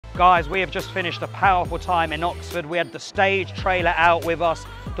Guys, we have just finished a powerful time in Oxford. We had the stage trailer out with us.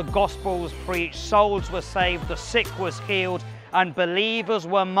 The gospel was preached, souls were saved, the sick was healed, and believers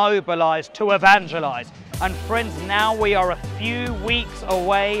were mobilized to evangelize. And friends, now we are a few weeks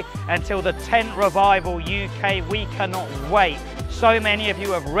away until the Tent Revival UK. We cannot wait. So many of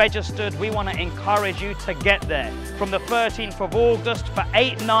you have registered. We want to encourage you to get there. From the 13th of August for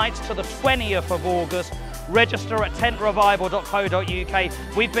 8 nights to the 20th of August, register at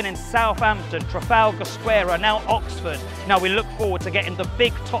tentrevival.co.uk. We've been in Southampton, Trafalgar Square, and now Oxford. Now we look forward to getting the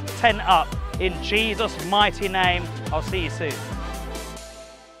big top 10 up in Jesus' mighty name. I'll see you soon.